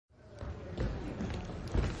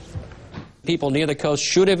people near the coast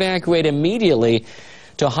should evacuate immediately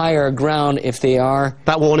to higher ground if they are.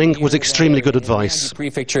 That warning was extremely good advice. In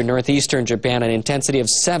Prefecture, northeastern Japan, an intensity of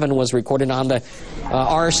 7 was recorded on the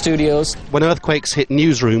R studios. When earthquakes hit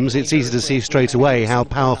newsrooms, it's easy to see straight away how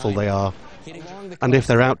powerful they are. And if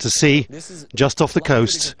they're out to sea, just off the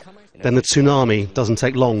coast, then the tsunami doesn't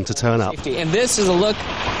take long to turn up. And this is a look,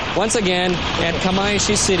 once again, at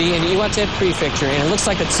Kamaishi City in Iwate Prefecture, and it looks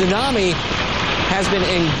like the tsunami has been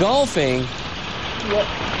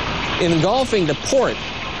engulfing the port.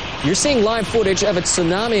 You're seeing live footage of a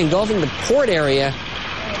tsunami engulfing the port area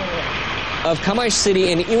of Kamaishi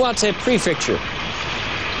City in Iwate Prefecture.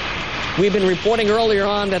 We've been reporting earlier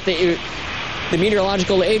on that the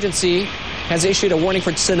meteorological agency has issued a warning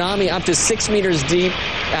for tsunami up to 6 meters deep,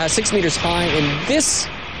 6 meters high, and this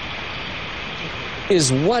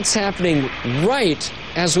is what's happening right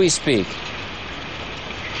as we speak.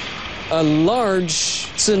 A large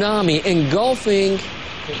tsunami engulfing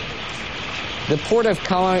the port of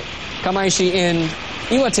Kamaishi in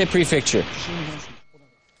Iwate Prefecture.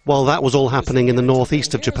 While that was all happening in the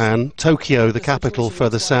northeast of Japan, Tokyo, the capital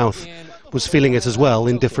further south, was feeling it as well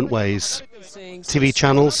in different ways. TV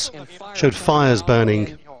channels showed fires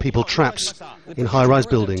burning, people trapped in high-rise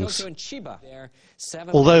buildings.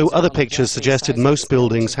 Although other pictures suggested most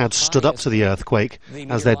buildings had stood up to the earthquake,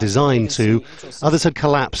 as they're designed to, others had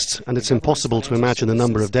collapsed, and it's impossible to imagine the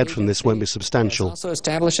number of dead from this won't be substantial. Also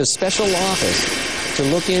established a special office to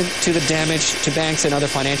look into the damage to banks and other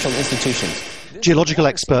financial institutions. Geological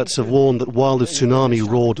experts have warned that while the tsunami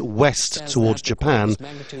roared west towards Japan,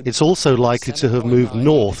 it's also likely to have moved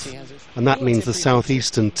north, and that means the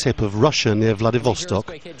southeastern tip of Russia near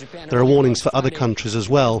Vladivostok. There are warnings for other countries as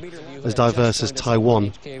well, as diverse as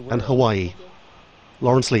Taiwan and Hawaii.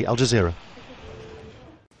 Lawrence Lee, Al Jazeera.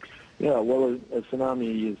 Yeah, well, a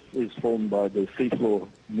tsunami is formed by the seafloor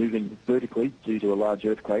moving vertically due to a large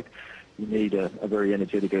earthquake. You need a very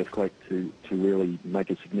energetic earthquake to really make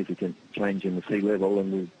a significant change in the sea level,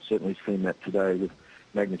 and we've certainly seen that today with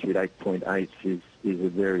magnitude 8.8 is a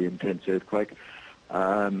very intense earthquake.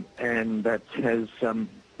 And that has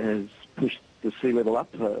pushed the sea level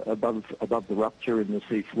up above the rupture in the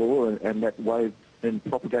sea floor, and that wave then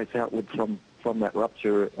propagates outward from that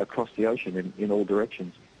rupture across the ocean in all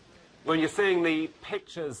directions. When you're seeing the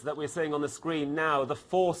pictures that we're seeing on the screen now, the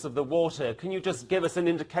force of the water, can you just give us an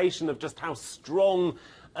indication of just how strong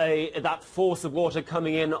that force of water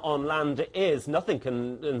coming in on land is? Nothing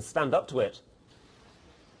can stand up to it.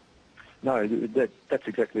 No, that's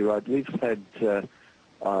exactly right. We've had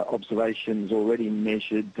observations already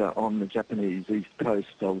measured on the Japanese east coast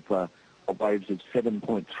of waves of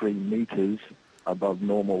 7.3 metres above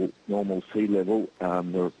normal sea level.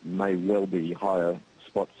 There may well be higher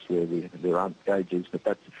spots where there aren't gauges, but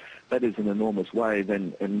that is an enormous wave,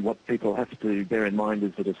 and what people have to bear in mind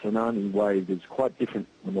is that a tsunami wave is quite different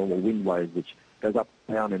from a normal wind wave, which goes up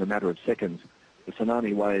and down in a matter of seconds. The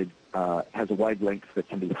tsunami wave has a wavelength that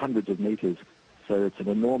can be hundreds of metres, so it's an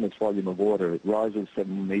enormous volume of water. It rises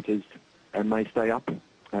 7 metres and may stay up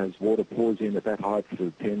as water pours in at that height for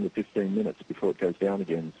 10 to 15 minutes before it goes down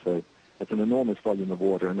again. So it's an enormous volume of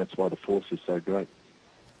water, and that's why the force is so great.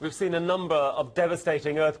 We've seen a number of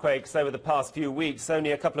devastating earthquakes over the past few weeks.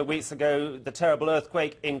 Only a couple of weeks ago, the terrible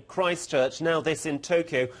earthquake in Christchurch, now this in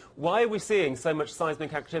Tokyo. Why are we seeing so much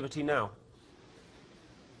seismic activity now?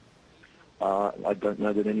 I don't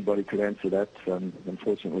know that anybody could answer that.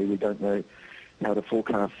 Unfortunately, we don't know how to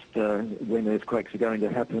forecast when earthquakes are going to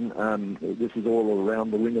happen. This is all around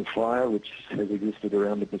the Ring of Fire, which has existed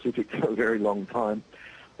around the Pacific for a very long time.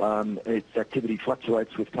 Its activity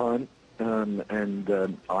fluctuates with time. I'm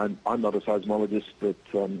not a seismologist, but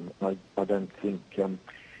I don't think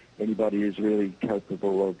anybody is really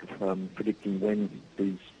capable of predicting when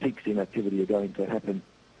these peaks in activity are going to happen.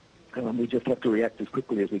 We just have to react as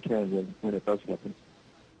quickly as we can when it does happen.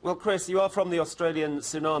 Well, Chris, you are from the Australian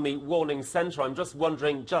Tsunami Warning Centre. I'm just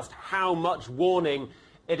wondering just how much warning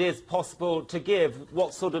it is possible to give.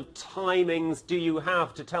 What sort of timings do you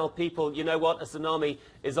have to tell people, you know what, a tsunami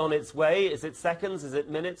is on its way? Is it seconds? Is it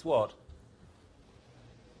minutes? What?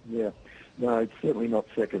 Yeah, no, it's certainly not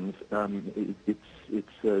seconds.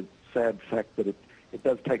 It's a sad fact that it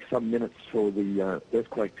does take some minutes for the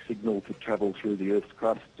earthquake signal to travel through the Earth's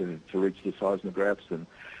crust to reach the seismographs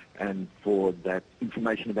and for that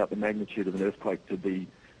information about the magnitude of an earthquake to be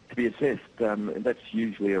assessed. And that's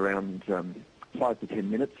usually around 5 to 10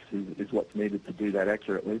 minutes is what's needed to do that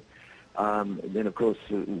accurately. Then, of course,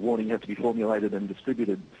 warning has to be formulated and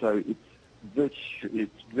distributed. So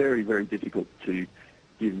it's very, very difficult to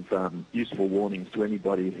give useful warnings to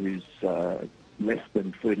anybody who's less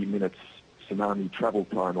than 30 minutes tsunami travel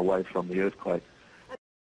time away from the earthquake.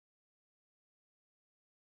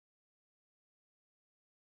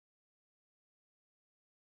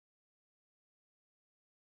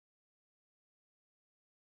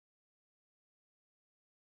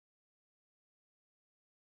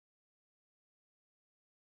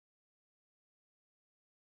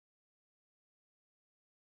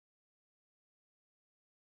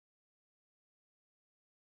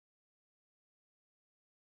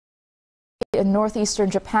 In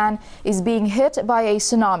northeastern Japan is being hit by a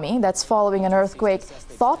tsunami that's following an earthquake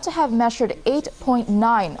thought to have measured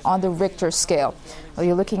 8.9 on the Richter scale. Well,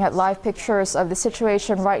 you're looking at live pictures of the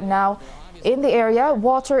situation right now. In the area,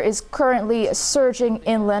 water is currently surging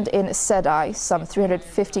inland in Sedai, some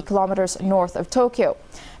 350 kilometers north of Tokyo.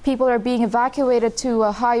 People are being evacuated to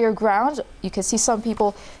a higher ground. You can see some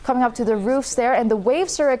people coming up to the roofs there, and the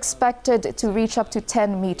waves are expected to reach up to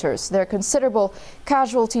 10 meters. There are considerable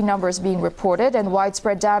casualty numbers being reported and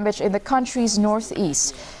widespread damage in the country's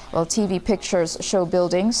northeast. Well, TV pictures show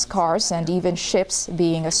buildings, cars, and even ships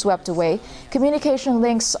being swept away. Communication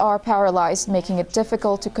links are paralyzed, making it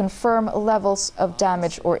difficult to confirm levels of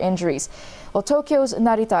damage or injuries. Well, Tokyo's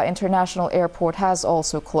Narita International Airport has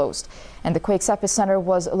also closed, and the quake's epicenter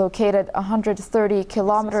was located 130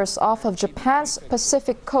 kilometers off of Japan's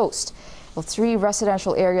Pacific coast. Well, 3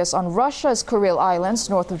 residential areas on Russia's Kuril Islands,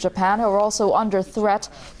 north of Japan, are also under threat,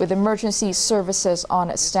 with emergency services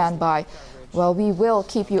on standby. Well, we will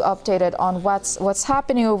keep you updated on what's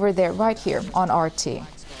happening over there right here on RT.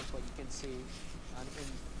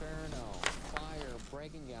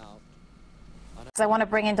 I want to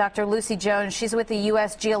bring in Dr. Lucy Jones. She's with the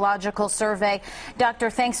U.S. Geological Survey. Doctor,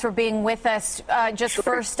 thanks for being with us. Just sure.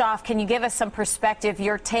 First off, can you give us some perspective,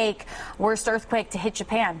 your take, worst earthquake to hit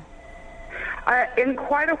Japan? In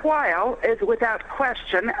quite a while, without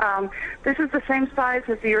question. This is the same size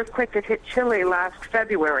as the earthquake that hit Chile last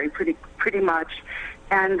February, pretty much.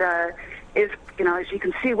 And is, you know, as you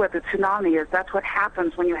can see what the tsunami is, that's what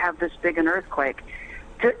happens when you have this big an earthquake.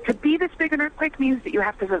 To be this big an earthquake means that you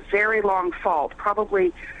have to have a very long fault,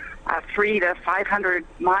 probably 300 to 500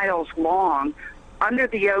 miles long, under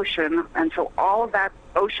the ocean, and so all of that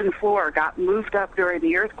ocean floor got moved up during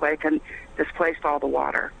the earthquake and displaced all the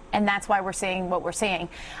water. And that's why we're seeing what we're seeing.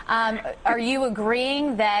 Are you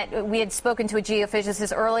agreeing that we had spoken to a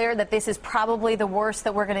geophysicist earlier that this is probably the worst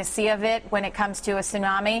that we're going to see of it when it comes to a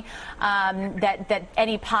tsunami, that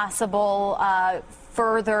any possible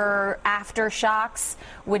further aftershocks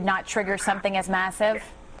would not trigger something as massive?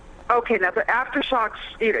 Okay, now the aftershocks,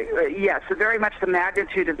 yes, very much the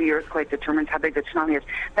magnitude of the earthquake determines how big the tsunami is.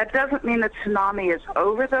 That doesn't mean the tsunami is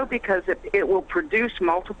over, though, because it will produce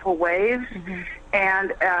multiple waves. Mm-hmm.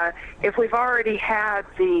 And if we've already had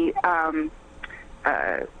the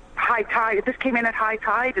high tide, if this came in at high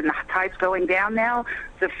tide and the tide's going down now,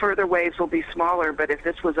 the further waves will be smaller. But if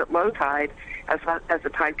this was at low tide, as the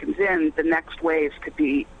tide comes in, the next waves could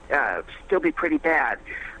be still be pretty bad.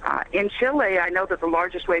 In Chile, I know that the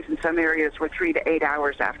largest waves in some areas were 3 to 8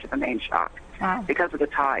 hours after the main shock. Wow. Because of the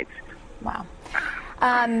tides. Wow.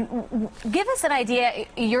 Give us an idea,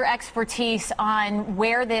 your expertise on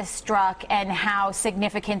where this struck and how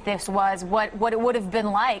significant this was, what it would have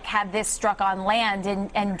been like had this struck on land,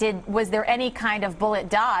 and was there any kind of bullet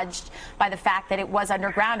dodged by the fact that it was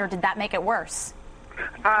underground, or did that make it worse?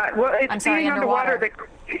 Well,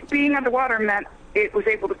 being underwater meant it was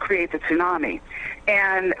able to create the tsunami.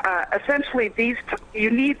 And essentially,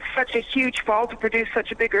 you need such a huge fall to produce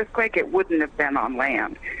such a big earthquake, it wouldn't have been on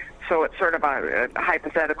land. So it's sort of a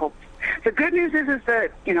hypothetical. The good news is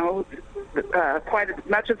that, you know, quite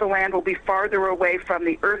much of the land will be farther away from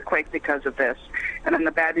the earthquake because of this. And then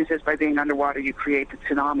the bad news is by being underwater, you create the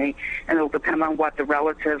tsunami, and it'll depend on what the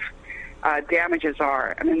relative damages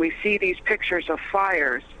are. I mean, we see these pictures of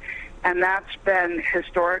fires, and that's been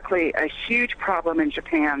historically a huge problem in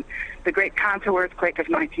Japan. The Great Kanto earthquake of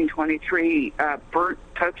 1923 burnt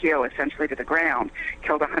Tokyo essentially to the ground,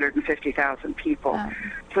 killed 150,000 people. Wow.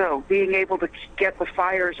 So being able to get the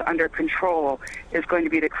fires under control is going to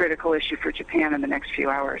be the critical issue for Japan in the next few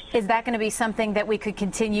hours. Is that going to be something that we could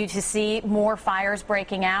continue to see, more fires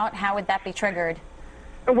breaking out? How would that be triggered?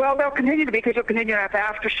 Well, they'll continue to be, because you'll continue to have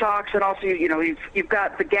aftershocks, and also, you know, you've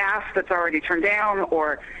got the gas that's already turned down,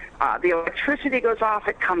 or the electricity goes off,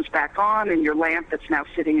 it comes back on, and your lamp that's now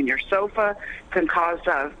sitting in your sofa can cause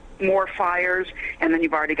more fires, and then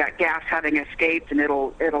you've already got gas having escaped, and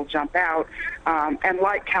it'll jump out. And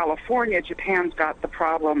like California, Japan's got the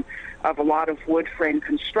problem of a lot of wood frame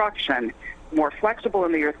construction, more flexible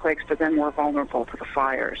in the earthquakes, but then more vulnerable to the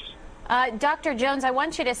fires. Dr. Jones, I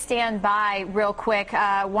want you to stand by real quick.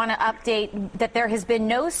 I want to update that there has been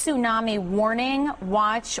no tsunami warning,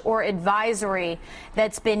 watch, or advisory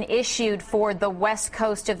that's been issued for the west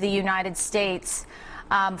coast of the United States.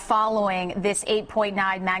 Following this 8.9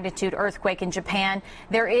 magnitude earthquake in Japan.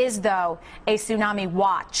 There is, though, a tsunami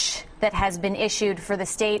watch that has been issued for the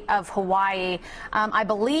state of Hawaii. I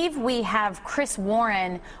believe we have Chris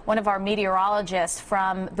Warren, one of our meteorologists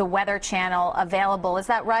from the Weather Channel, available. Is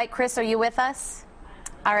that right, Chris? Are you with us?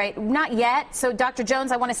 All right, not yet. So, Dr.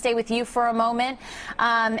 Jones, I want to stay with you for a moment.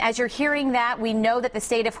 As you're hearing that, we know that the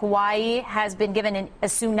state of Hawaii has been given a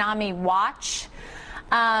tsunami watch.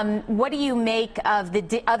 What do you make of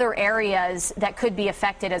the other areas that could be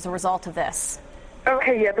affected as a result of this?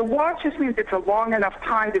 Okay, yeah, the watch just means it's a long enough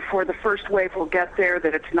time before the first wave will get there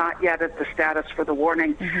that it's not yet at the status for the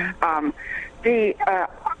warning. Mm-hmm.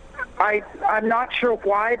 I'm not sure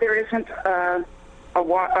why there isn't a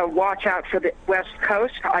watch out for the West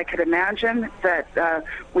Coast. I could imagine that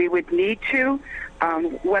we would need to.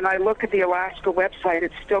 When I look at the Alaska website,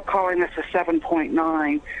 it's still calling us a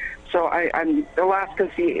 7.9. So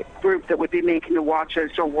Alaska's the group that would be making the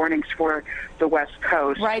watches or warnings for the West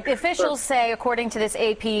Coast. Right. The officials say, according to this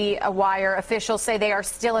AP wire, officials say they are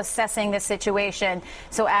still assessing the situation.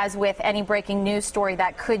 So as with any breaking news story,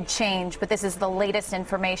 that could change. But this is the latest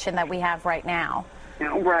information that we have right now.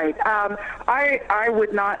 Right. I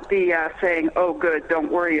would not be saying, oh, good, don't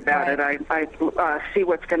worry about it. I see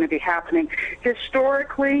what's going to be happening.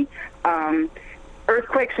 Historically,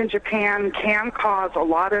 earthquakes in Japan can cause a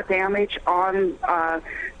lot of damage on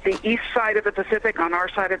the east side of the Pacific, on our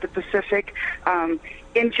side of the Pacific.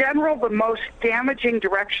 In general, the most damaging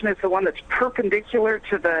direction is the one that's perpendicular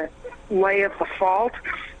to the lay of the fault.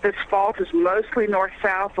 This fault is mostly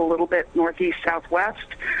north-south, a little bit northeast-southwest.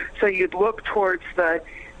 So you'd look towards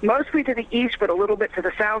mostly to the east, but a little bit to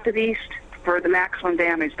the south and east for the maximum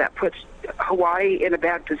damage. That puts Hawaii in a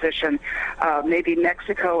bad position. Maybe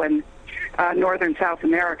Mexico and northern South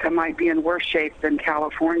America might be in worse shape than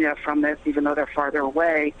California from this, even though they're farther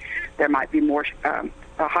away. There might be more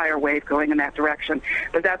a higher wave going in that direction.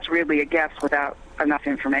 But that's really a guess without enough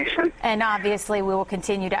information. And obviously we will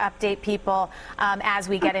continue to update people as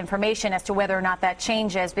we get information as to whether or not that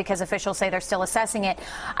changes, because officials say they're still assessing it.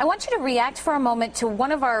 I want you to react for a moment to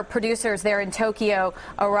one of our producers there in Tokyo,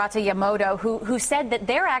 Arata Yamoto, who said that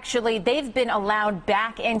they've been allowed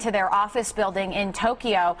back into their office building in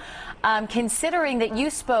Tokyo, considering that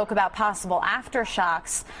you spoke about possible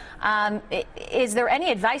aftershocks. Is there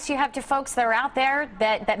any advice you have to folks that are out there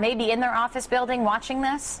that may be in their office building watching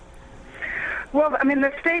this? Well, I mean,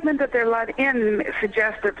 the statement that they're let in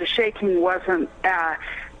suggests that the shaking wasn't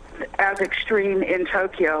as extreme in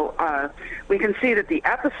Tokyo. We can see that the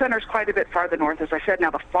epicenter is quite a bit farther north. As I said, now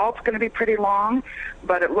the fault's going to be pretty long,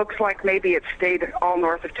 but it looks like maybe it stayed all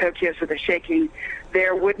north of Tokyo, so the shaking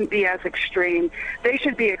there wouldn't be as extreme. They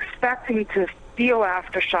should be expecting to feel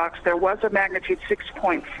aftershocks. There was a magnitude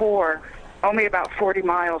 6.4, only about 40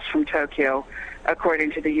 miles from Tokyo,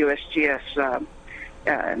 according to the USGS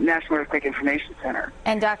National Earthquake Information Center.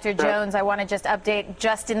 And Dr. Jones, I want to just update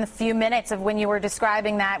just in the few minutes of when you were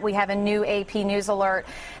describing that, we have a new AP News alert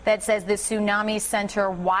that says the Tsunami Center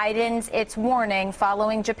widens its warning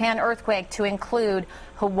following Japan earthquake to include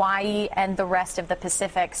Hawaii and the rest of the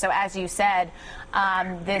Pacific. So as you said,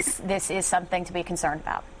 this is something to be concerned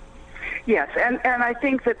about. Yes, and I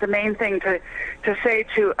think that the main thing to say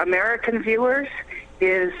to American viewers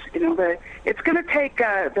is, it's going to take,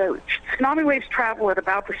 the tsunami waves travel at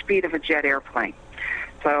about the speed of a jet airplane.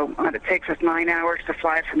 So it takes us 9 hours to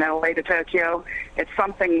fly from LA to Tokyo. It's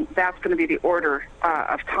something that's going to be the order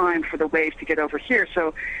of time for the waves to get over here.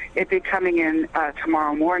 So it'd be coming in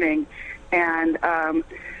tomorrow morning. And,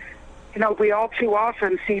 we all too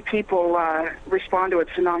often see people respond to a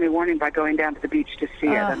tsunami warning by going down to the beach to see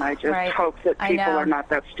it, and I just hope that people are not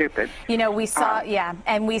that stupid. We saw,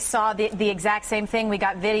 and we saw the exact same thing. We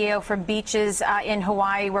got video from beaches in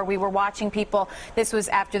Hawaii where we were watching people. This was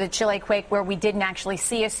after the Chile quake where we didn't actually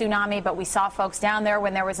see a tsunami, but we saw folks down there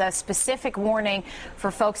when there was a specific warning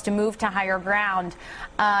for folks to move to higher ground,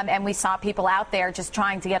 and we saw people out there just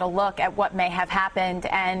trying to get a look at what may have happened,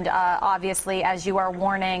 and obviously, as you are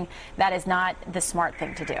warning, that is not the smart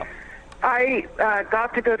thing to do. I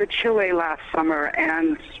got to go to Chile last summer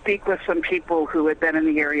and speak with some people who had been in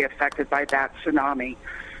the area affected by that tsunami.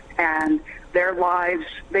 And their lives,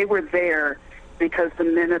 they were there because the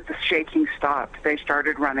minute the shaking stopped, they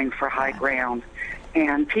started running for high ground.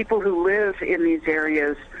 And people who live in these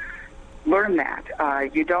areas learn that.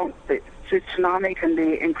 The tsunami can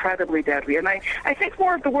be incredibly deadly. And I think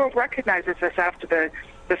more of the world recognizes this after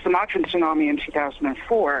the Sumatran tsunami in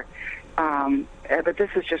 2004. But this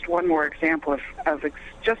is just one more example of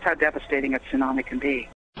just how devastating a tsunami can be.